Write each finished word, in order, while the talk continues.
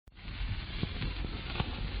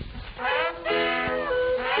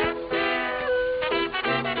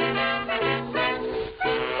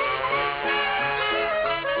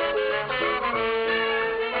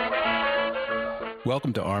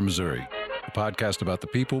Welcome to Our Missouri, a podcast about the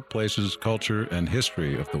people, places, culture, and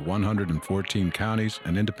history of the 114 counties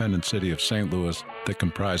and independent city of St. Louis that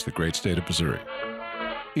comprise the great state of Missouri.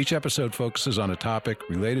 Each episode focuses on a topic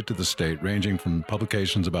related to the state, ranging from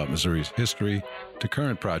publications about Missouri's history to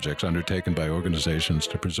current projects undertaken by organizations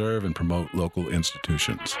to preserve and promote local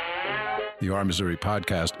institutions. The Our Missouri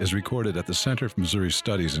podcast is recorded at the Center for Missouri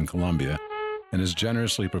Studies in Columbia and is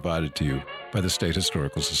generously provided to you by the State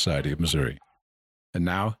Historical Society of Missouri. And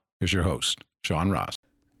now, here's your host, Sean Rost.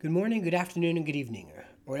 Good morning, good afternoon, and good evening, or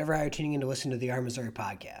whatever hour you're tuning in to listen to the Our Missouri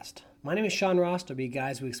podcast. My name is Sean Rost. I'll be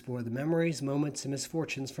guys who explore the memories, moments, and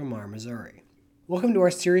misfortunes from Our Missouri. Welcome to our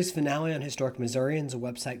series finale on Historic Missourians, a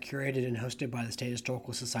website curated and hosted by the State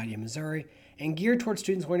Historical Society of Missouri and geared towards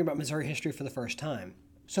students learning about Missouri history for the first time.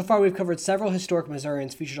 So far, we've covered several historic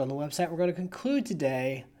Missourians featured on the website. We're going to conclude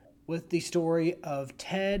today with the story of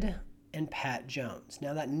Ted and Pat Jones.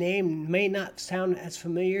 Now, that name may not sound as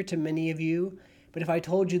familiar to many of you, but if I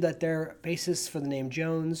told you that their basis for the name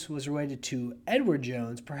Jones was related to Edward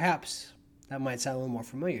Jones, perhaps that might sound a little more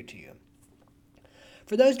familiar to you.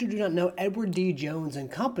 For those who do not know, Edward D. Jones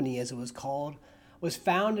and Company, as it was called, was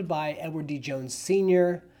founded by Edward D. Jones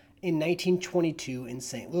Sr. in 1922 in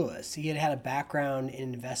St. Louis. He had had a background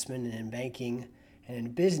in investment and in banking and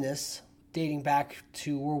in business dating back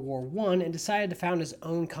to World War I and decided to found his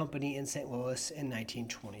own company in St. Louis in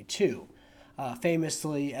 1922.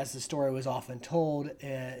 Famously, as the story was often told,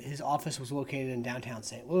 his office was located in downtown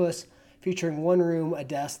St. Louis, featuring one room, a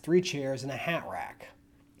desk, 3 chairs, and a hat rack.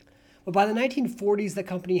 But by the 1940s, the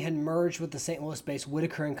company had merged with the St. Louis-based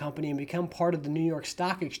Whitaker & Company and become part of the New York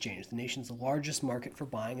Stock Exchange, the nation's largest market for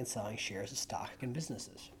buying and selling shares of stock and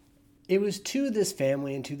businesses. It was to this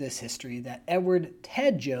family and to this history that Edward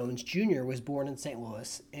Ted Jones Jr. was born in St.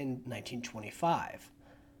 Louis in 1925.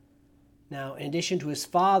 Now, in addition to his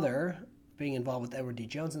father being involved with Edward D.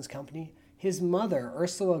 Jones' company, his mother,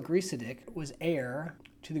 Ursula Griesedick, was heir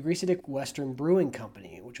to the Griesedick Western Brewing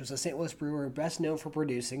Company, which was a St. Louis brewer best known for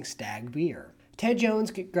producing Stag beer. Ted Jones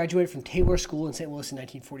graduated from Taylor School in St. Louis in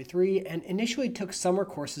 1943 and initially took summer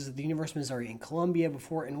courses at the University of Missouri in Columbia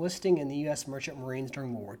before enlisting in the U.S. Merchant Marines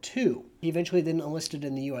during World War II. He eventually then enlisted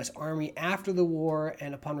in the U.S. Army after the war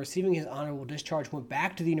and upon receiving his honorable discharge went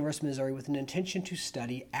back to the University of Missouri with an intention to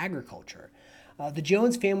study agriculture. The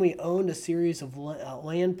Jones family owned a series of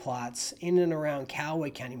land plots in and around Callaway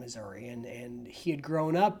County, Missouri, and he had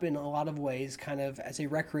grown up in a lot of ways kind of as a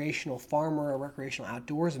recreational farmer, a recreational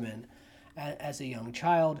outdoorsman as a young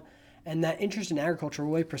child, and that interest in agriculture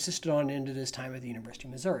really persisted on into his time at the University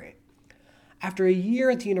of Missouri. After a year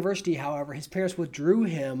at the university, however, his parents withdrew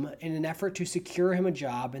him in an effort to secure him a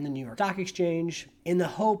job in the New York Stock Exchange in the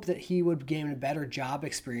hope that he would gain a better job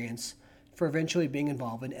experience for eventually being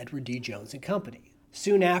involved in Edward D. Jones and Company.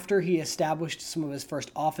 Soon after, he established some of his first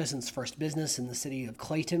office and his first business in the city of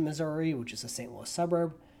Clayton, Missouri, which is a St. Louis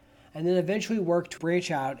suburb, and then eventually worked to branch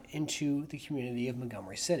out into the community of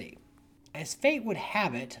Montgomery City. As fate would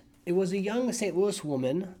have it, it was a young St. Louis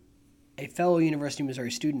woman, a fellow University of Missouri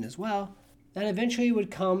student as well, that eventually would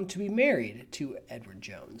come to be married to Edward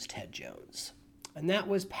Jones, Ted Jones. And that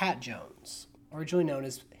was Pat Jones, originally known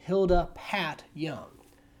as Hilda Pat Young.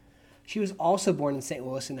 She was also born in St.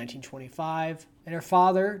 Louis in 1925, and her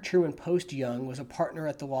father, Truman Post Young, was a partner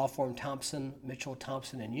at the law firm Thompson, Mitchell,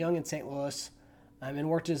 Thompson & Young in St. Louis, and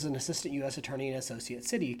worked as an assistant U.S. attorney and associate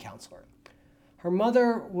city counselor. Her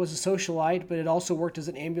mother was a socialite, but had also worked as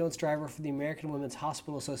an ambulance driver for the American Women's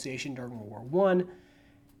Hospital Association during World War I.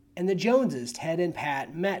 And the Joneses, Ted and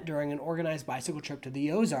Pat, met during an organized bicycle trip to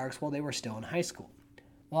the Ozarks while they were still in high school.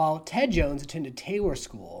 While Ted Jones attended Taylor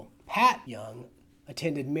School, Pat Young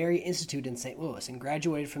attended Mary Institute in St. Louis and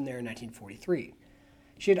graduated from there in 1943.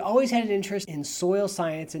 She had always had an interest in soil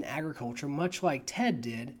science and agriculture, much like Ted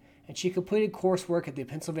did, and she completed coursework at the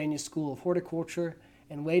Pennsylvania School of Horticulture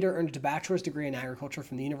and later earned a bachelor's degree in agriculture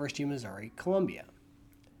from the University of Missouri, Columbia.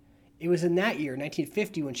 It was in that year,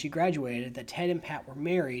 1950, when she graduated, that Ted and Pat were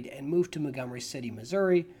married and moved to Montgomery City,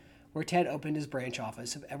 Missouri, where Ted opened his branch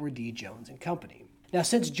office of Edward D. Jones and Company. Now,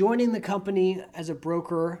 since joining the company as a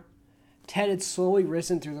broker, Ted had slowly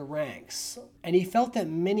risen through the ranks, and he felt that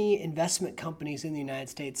many investment companies in the United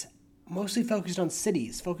States mostly focused on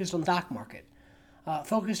cities, focused on the stock market,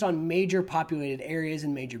 focused on major populated areas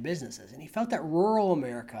and major businesses. And he felt that rural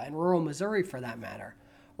America, and rural Missouri for that matter,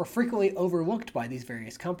 were frequently overlooked by these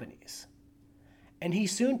various companies. And he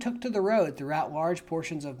soon took to the road throughout large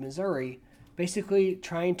portions of Missouri, basically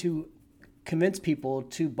trying to convince people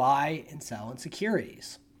to buy and sell in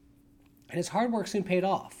securities. And his hard work soon paid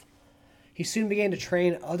off. He soon began to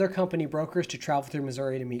train other company brokers to travel through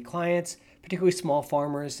Missouri to meet clients, particularly small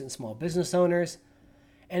farmers and small business owners.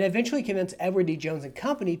 and eventually convinced Edward D. Jones and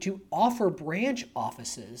Company to offer branch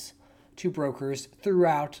offices to brokers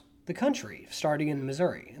throughout the country, starting in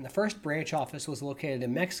Missouri. And the first branch office was located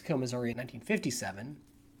in Mexico, Missouri in 1957.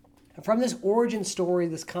 And from this origin story,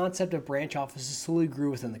 this concept of branch offices slowly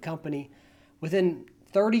grew within the company. Within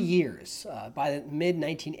 30 years, by the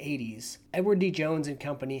mid-1980s, Edward D. Jones and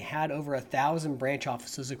Company had over 1,000 branch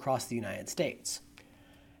offices across the United States.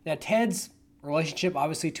 Now, Ted's relationship,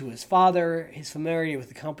 obviously, to his father, his familiarity with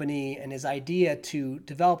the company, and his idea to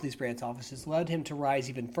develop these branch offices led him to rise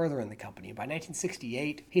even further in the company. By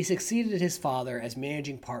 1968, he succeeded his father as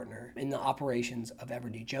managing partner in the operations of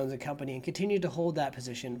Edward D. Jones and Company and continued to hold that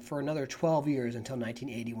position for another 12 years until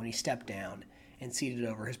 1980 when he stepped down and ceded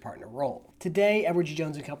over his partner role. Today, Edward G.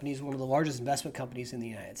 Jones and Company is one of the largest investment companies in the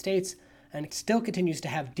United States, and it still continues to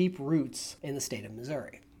have deep roots in the state of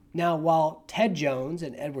Missouri. Now, while Ted Jones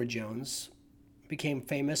and Edward Jones became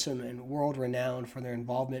famous and world-renowned for their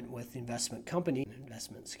involvement with the investment company and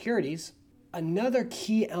investment securities, another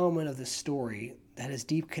key element of the story that has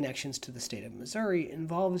deep connections to the state of Missouri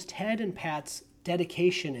involves Ted and Pat's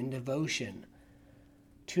dedication and devotion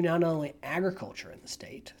to not only agriculture in the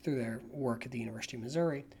state through their work at the University of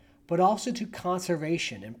Missouri, but also to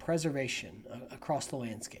conservation and preservation across the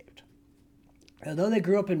landscape. Although they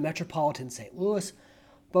grew up in metropolitan St. Louis,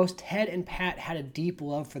 both Ted and Pat had a deep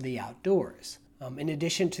love for the outdoors. In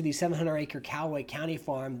addition to the 700-acre Callaway County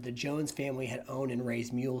farm the Jones family had owned and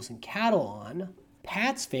raised mules and cattle on,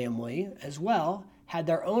 Pat's family, as well, had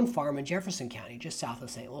their own farm in Jefferson County, just south of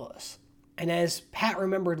St. Louis. And as Pat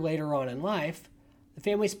remembered later on in life, the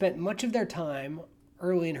family spent much of their time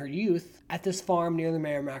early in her youth at this farm near the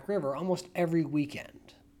Merrimack River almost every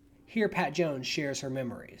weekend. Here, Pat Jones shares her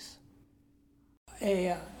memories.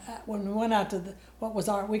 When we went out to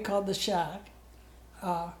we called the shack,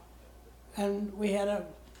 and we had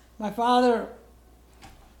my father,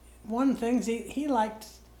 one of the things he liked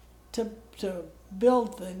to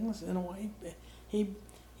build things in a way. He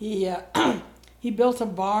built a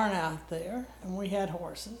barn out there, and we had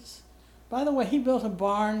horses. By the way, he built a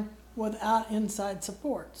barn without inside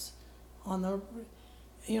supports on the,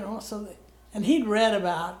 and he'd read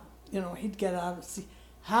about, he'd get out and see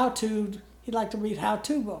he'd like to read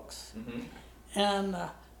how-to books. Mm-hmm. And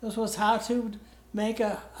this was how to make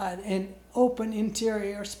an open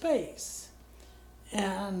interior space.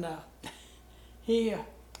 And he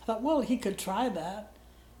thought, well, he could try that.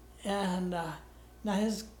 And now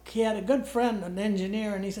he had a good friend, an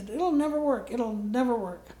engineer, and he said, it'll never work.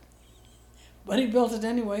 But he built it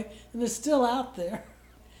anyway, and it's still out there.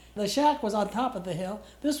 The shack was on top of the hill.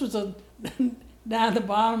 This was down at the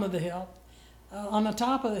bottom of the hill. On the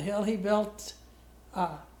top of the hill, he built.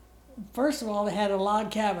 First of all, they had a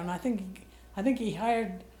log cabin. I think he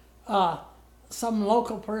hired some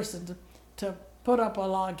local person to put up a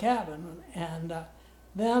log cabin, and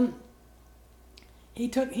then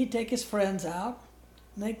he'd take his friends out,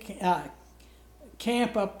 and they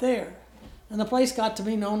camp up there. And the place got to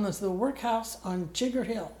be known as the Workhouse on Chigger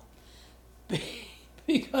Hill,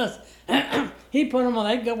 because he put them.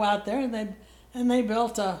 They'd go out there and they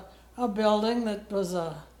built a building that was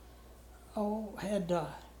had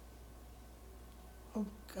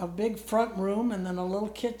a big front room and then a little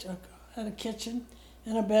kitchen, had a kitchen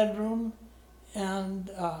and a bedroom, and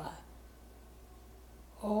I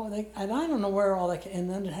don't know where all that. And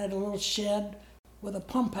then it had a little shed with a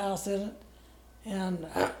pump house in it, and.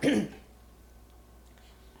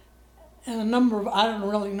 And a number of, I don't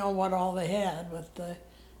really know what all they had, but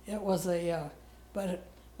it was but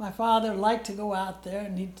my father liked to go out there,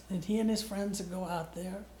 and he and his friends would go out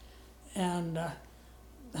there, and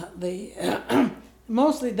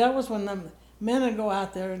mostly that was when the men would go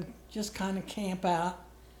out there and just kind of camp out,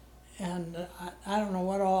 and I don't know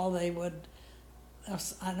what all they would,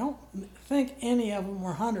 I don't think any of them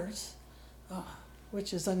were hunters,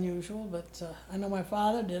 which is unusual, but I know my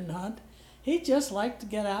father didn't hunt. He just liked to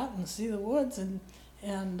get out and see the woods and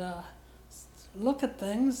look at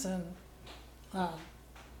things, and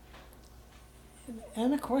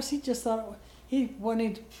of course he just thought when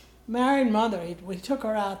he married Mother, we took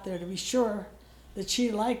her out there to be sure that she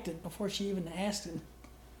liked it before she even asked him.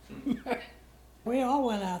 We all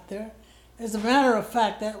went out there. As a matter of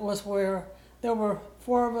fact, that was where there were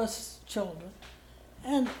 4 of us children,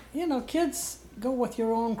 and kids go with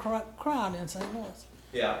your own crowd in St. Louis.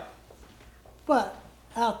 Yeah. But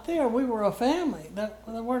out there, we were a family. There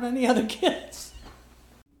weren't any other kids.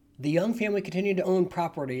 The Young family continued to own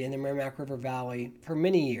property in the Merrimack River Valley for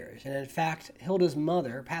many years, and in fact, Hilda's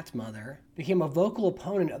mother, Pat's mother, became a vocal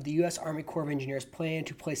opponent of the U.S. Army Corps of Engineers' plan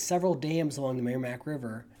to place several dams along the Merrimack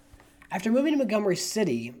River. After moving to Montgomery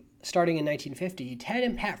City, starting in 1950, Ted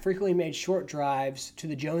and Pat frequently made short drives to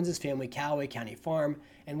the Joneses family Callaway County farm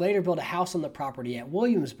and later built a house on the property at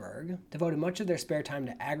Williamsburg, devoted much of their spare time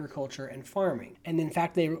to agriculture and farming. And in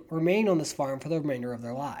fact, they remained on this farm for the remainder of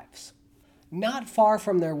their lives. Not far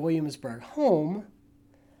from their Williamsburg home,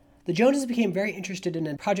 the Joneses became very interested in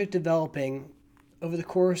a project developing over the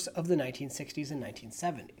course of the 1960s and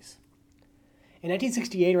 1970s. In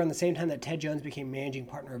 1968, around the same time that Ted Jones became managing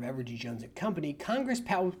partner of Edward G. Jones & Company, Congress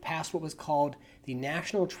passed what was called the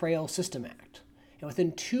National Trail System Act. And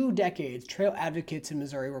within 2 decades, trail advocates in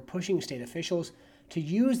Missouri were pushing state officials to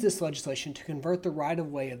use this legislation to convert the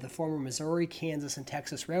right-of-way of the former Missouri, Kansas, and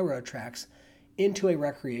Texas railroad tracks into a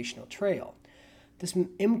recreational trail. This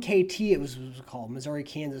MKT, it was called, Missouri,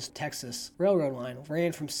 Kansas, Texas Railroad Line,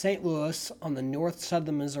 ran from St. Louis on the north side of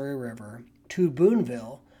the Missouri River to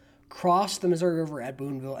Boonville, crossed the Missouri River at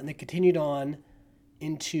Boonville, and then continued on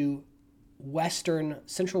into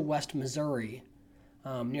central west Missouri,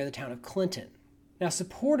 near the town of Clinton. Now,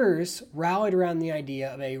 supporters rallied around the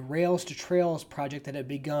idea of a Rails to Trails project that had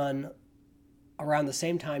begun around the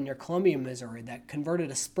same time near Columbia, Missouri, that converted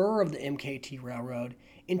a spur of the MKT Railroad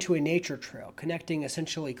into a nature trail, connecting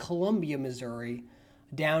essentially Columbia, Missouri,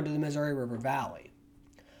 down to the Missouri River Valley.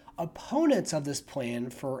 Opponents of this plan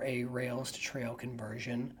for a Rails to Trail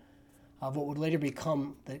conversion of what would later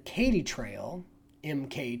become the Katy Trail,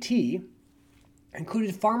 MKT,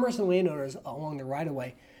 included farmers and landowners along the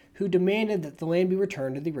right-of-way who demanded that the land be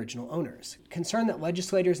returned to the original owners. Concerned that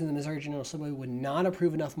legislators in the Missouri General Assembly would not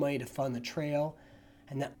approve enough money to fund the trail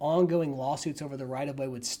and that ongoing lawsuits over the right-of-way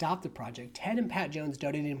would stop the project, Ted and Pat Jones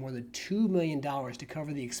donated more than $2 million to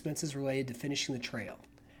cover the expenses related to finishing the trail.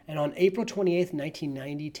 And on April 28,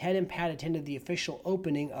 1990, Ted and Pat attended the official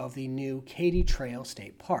opening of the new Katy Trail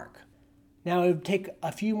State Park. Now, it would take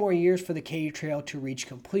a few more years for the Katy Trail to reach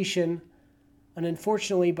completion, and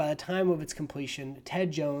unfortunately, by the time of its completion,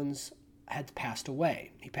 Ted Jones had passed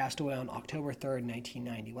away. He passed away on October 3,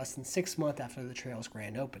 1990, less than 6 months after the trail's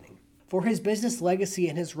grand opening. For his business legacy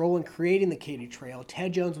and his role in creating the Katy Trail,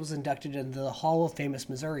 Ted Jones was inducted into the Hall of Famous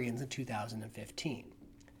Missourians in 2015.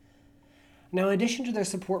 Now, in addition to their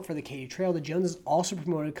support for the Katy Trail, the Joneses also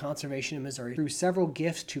promoted conservation in Missouri through several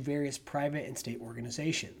gifts to various private and state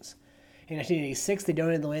organizations. In 1986, they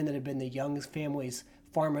donated the land that had been the Young family's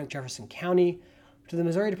farm in Jefferson County to the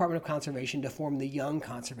Missouri Department of Conservation to form the Young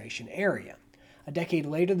Conservation Area. A decade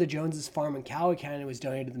later, the Joneses' farm in Callaway County was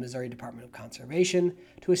donated to the Missouri Department of Conservation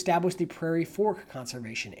to establish the Prairie Fork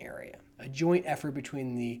Conservation Area, a joint effort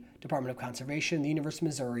between the Department of Conservation, the University of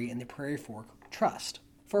Missouri, and the Prairie Fork Trust.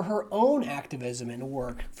 For her own activism and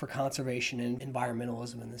work for conservation and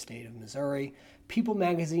environmentalism in the state of Missouri, People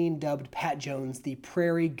magazine dubbed Pat Jones the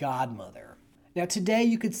Prairie Godmother. Now, today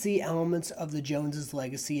you could see elements of the Joneses'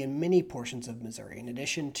 legacy in many portions of Missouri. In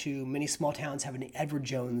addition to many small towns having Edward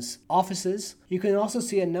Jones offices, you can also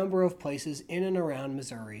see a number of places in and around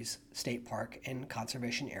Missouri's state park and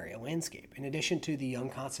conservation area landscape. In addition to the Young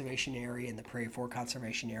Conservation Area and the Prairie Fork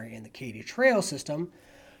Conservation Area and the Katy Trail system,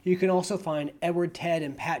 you can also find Edward, Ted,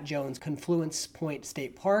 and Pat Jones Confluence Point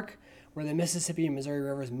State Park, where the Mississippi and Missouri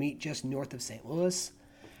rivers meet just north of St. Louis,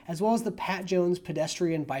 as well as the Pat Jones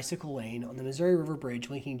pedestrian bicycle lane on the Missouri River Bridge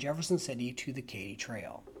linking Jefferson City to the Katy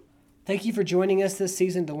Trail. Thank you for joining us this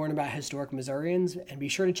season to learn about Historic Missourians, and be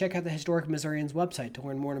sure to check out the Historic Missourians website to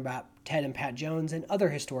learn more about Ted and Pat Jones and other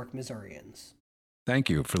Historic Missourians. Thank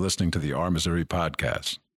you for listening to the Our Missouri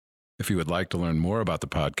podcast. If you would like to learn more about the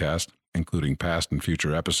podcast, including past and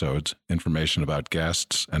future episodes, information about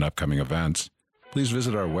guests, and upcoming events, please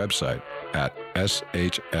visit our website at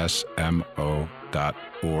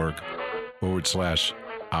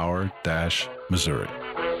shsmo.org/our-Missouri.